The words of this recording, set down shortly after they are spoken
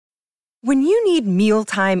When you need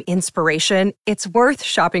mealtime inspiration, it's worth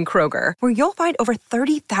shopping Kroger, where you'll find over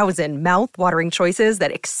 30,000 mouth-watering choices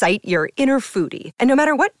that excite your inner foodie. And no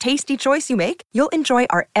matter what tasty choice you make, you'll enjoy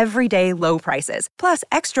our everyday low prices, plus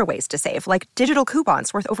extra ways to save, like digital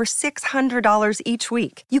coupons worth over $600 each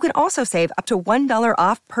week. You can also save up to $1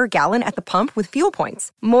 off per gallon at the pump with fuel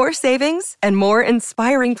points. More savings and more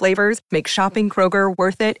inspiring flavors make shopping Kroger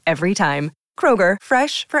worth it every time. Kroger,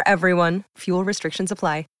 fresh for everyone. Fuel restrictions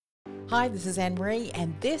apply. Hi, this is Anne-Marie,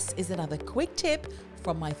 and this is another quick tip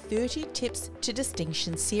from my 30 Tips to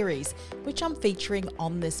Distinction series, which I'm featuring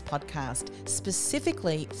on this podcast,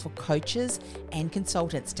 specifically for coaches and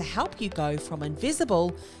consultants to help you go from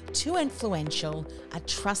invisible to influential, a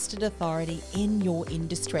trusted authority in your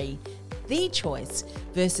industry. The choice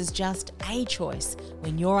versus just a choice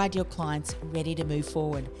when your ideal client's ready to move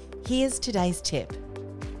forward. Here's today's tip.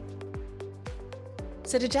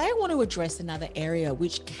 So today I want to address another area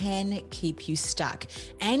which can keep you stuck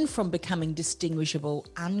and from becoming distinguishable,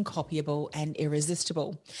 uncopyable, and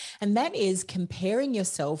irresistible. And that is comparing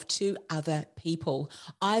yourself to other people,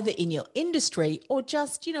 either in your industry or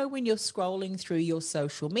just, when you're scrolling through your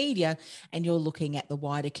social media and you're looking at the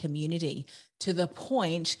wider community, to the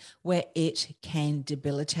point where it can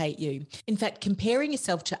debilitate you. In fact, comparing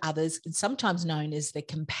yourself to others is sometimes known as the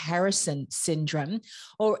comparison syndrome,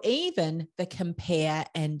 or even the compare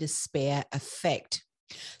and despair effect.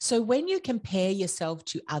 So when you compare yourself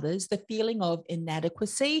to others, the feeling of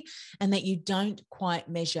inadequacy and that you don't quite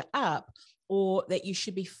measure up, or that you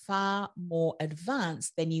should be far more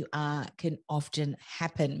advanced than you are, can often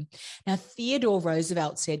happen. Now, Theodore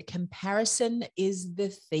Roosevelt said, comparison is the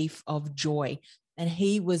thief of joy. And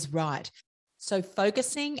he was right. So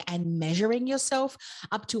focusing and measuring yourself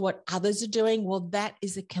up to what others are doing, well, that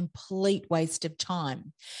is a complete waste of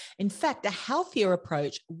time. In fact, a healthier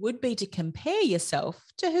approach would be to compare yourself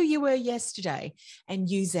to who you were yesterday and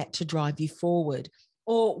use that to drive you forward.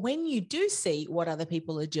 Or when you do see what other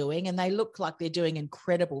people are doing and they look like they're doing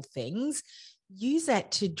incredible things, use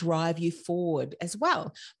that to drive you forward as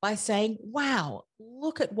well by saying, wow,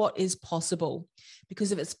 look at what is possible.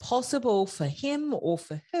 Because if it's possible for him or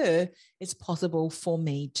for her, it's possible for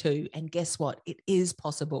me too. And guess what? It is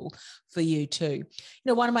possible for you too.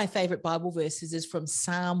 One of my favorite Bible verses is from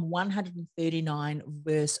Psalm 139,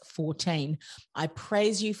 verse 14. I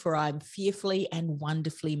praise you, for I am fearfully and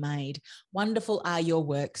wonderfully made. Wonderful are your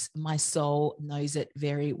works. My soul knows it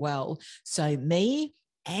very well. So me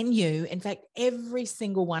and you, in fact, every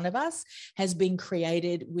single one of us has been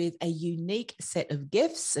created with a unique set of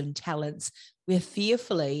gifts and talents. We're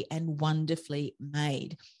fearfully and wonderfully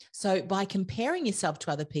made. So by comparing yourself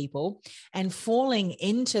to other people and falling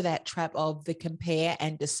into that trap of the compare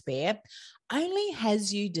and despair only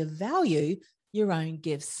has you devalue your own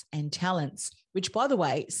gifts and talents, which, by the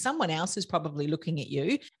way, someone else is probably looking at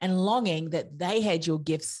you and longing that they had your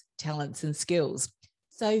gifts, talents, and skills.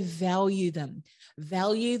 So value them.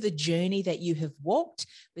 Value the journey that you have walked,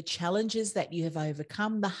 the challenges that you have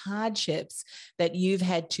overcome, the hardships that you've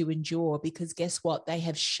had to endure, because guess what? They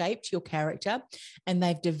have shaped your character and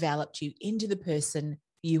they've developed you into the person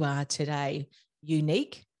you are today.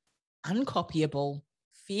 Unique, uncopyable,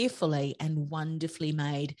 fearfully and wonderfully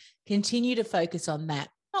made. Continue to focus on that,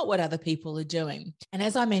 not what other people are doing. And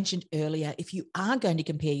as I mentioned earlier, if you are going to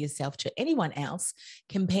compare yourself to anyone else,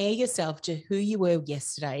 compare yourself to who you were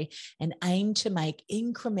yesterday and aim to make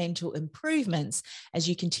incremental improvements as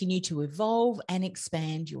you continue to evolve and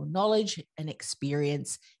expand your knowledge and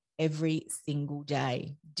experience every single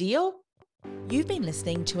day. Deal? You've been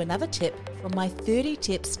listening to another tip from my 30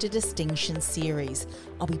 Tips to Distinction series.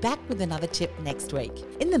 I'll be back with another tip next week.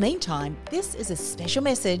 In the meantime, this is a special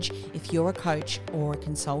message if you're a coach or a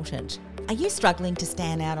consultant. Are you struggling to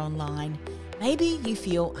stand out online? Maybe you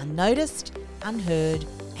feel unnoticed, unheard,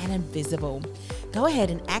 and invisible. Go ahead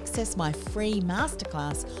and access my free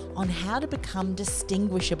masterclass on how to become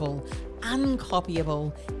distinguishable,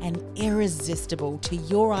 uncopyable, and irresistible to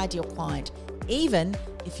your ideal client, even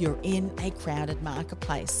if you're in a crowded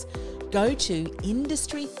marketplace. Go to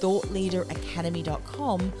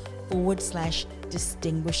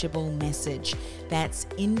industrythoughtleaderacademy.com/distinguishable message. That's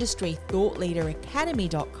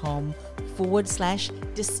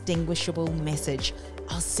industrythoughtleaderacademy.com/distinguishable message.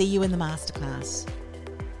 I'll see you in the masterclass.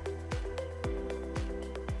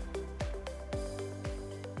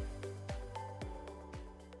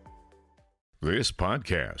 This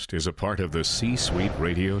podcast is a part of the C-Suite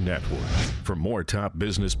Radio Network. For more top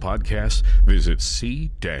business podcasts, visit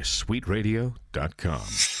c-suiteradio.com.